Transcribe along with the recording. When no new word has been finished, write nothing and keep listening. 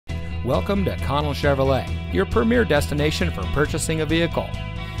Welcome to Connell Chevrolet, your premier destination for purchasing a vehicle.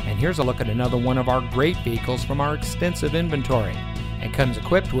 And here's a look at another one of our great vehicles from our extensive inventory. It comes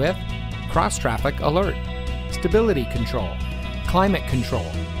equipped with cross-traffic alert, stability control, climate control,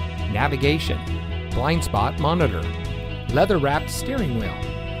 navigation, blind spot monitor, leather-wrapped steering wheel,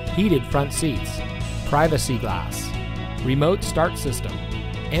 heated front seats, privacy glass, remote start system,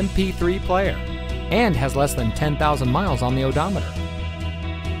 MP3 player, and has less than 10,000 miles on the odometer.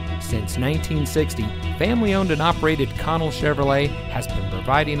 Since 1960, family-owned and operated Connell Chevrolet has been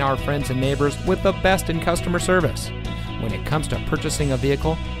providing our friends and neighbors with the best in customer service. When it comes to purchasing a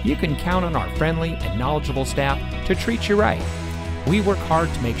vehicle, you can count on our friendly and knowledgeable staff to treat you right. We work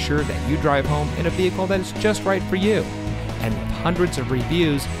hard to make sure that you drive home in a vehicle that is just right for you. And with hundreds of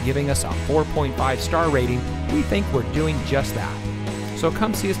reviews giving us a 4.5 star rating, we think we're doing just that. So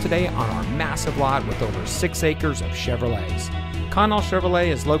come see us today on our massive lot with over 6 acres of Chevrolets. Connell Chevrolet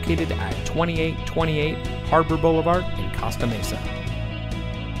is located at 2828 Harbor Boulevard in Costa Mesa.